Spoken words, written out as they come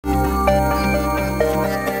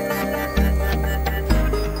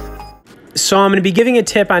So I'm going to be giving a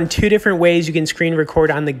tip on 2 different ways you can screen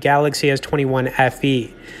record on the Galaxy S21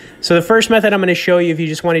 FE. So the first method I'm going to show you, if you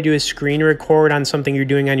just want to do a screen record on something you're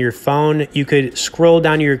doing on your phone, you could scroll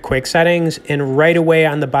down to your quick settings, and right away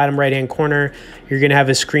on the bottom right hand corner, you're going to have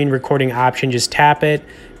a screen recording option. Just tap it,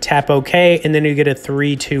 tap OK, and then you get a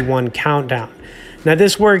 3, 2, 1 countdown. Now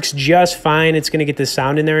this works just fine. It's going to get the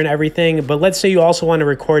sound in there and everything, but let's say you also want to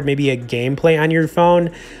record maybe a gameplay on your phone.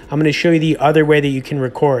 I'm going to show you the other way that you can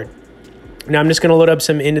record. Now I'm just going to load up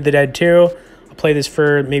some Into the Dead 2. I'll play this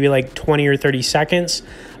for maybe like 20 or 30 seconds.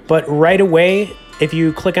 But right away, if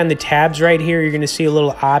you click on the tabs right here, you're going to see a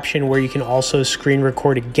little option where you can also screen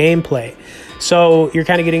record a gameplay. So you're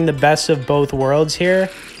kind of getting the best of both worlds here.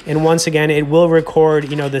 And once again, it will record,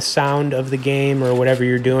 you know, the sound of the game or whatever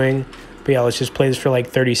you're doing. But yeah, let's just play this for like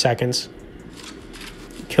 30 seconds.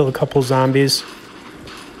 Kill a couple zombies.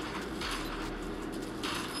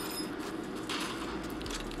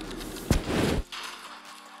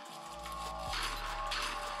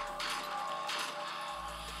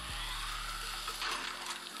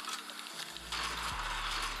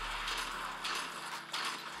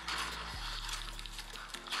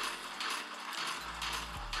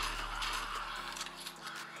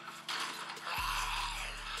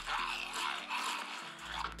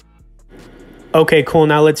 Okay, cool.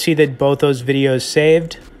 Now let's see that both those videos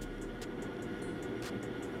saved.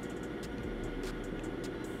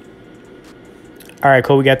 All right,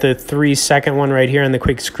 cool. We got the 3-second one right here on the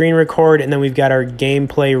quick screen record, and then we've got our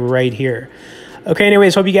gameplay right here. Okay,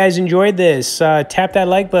 anyways, hope you guys enjoyed this. Tap that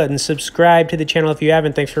like button, subscribe to the channel if you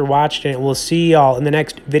haven't. Thanks for watching, and we'll see y'all in the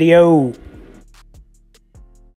next video.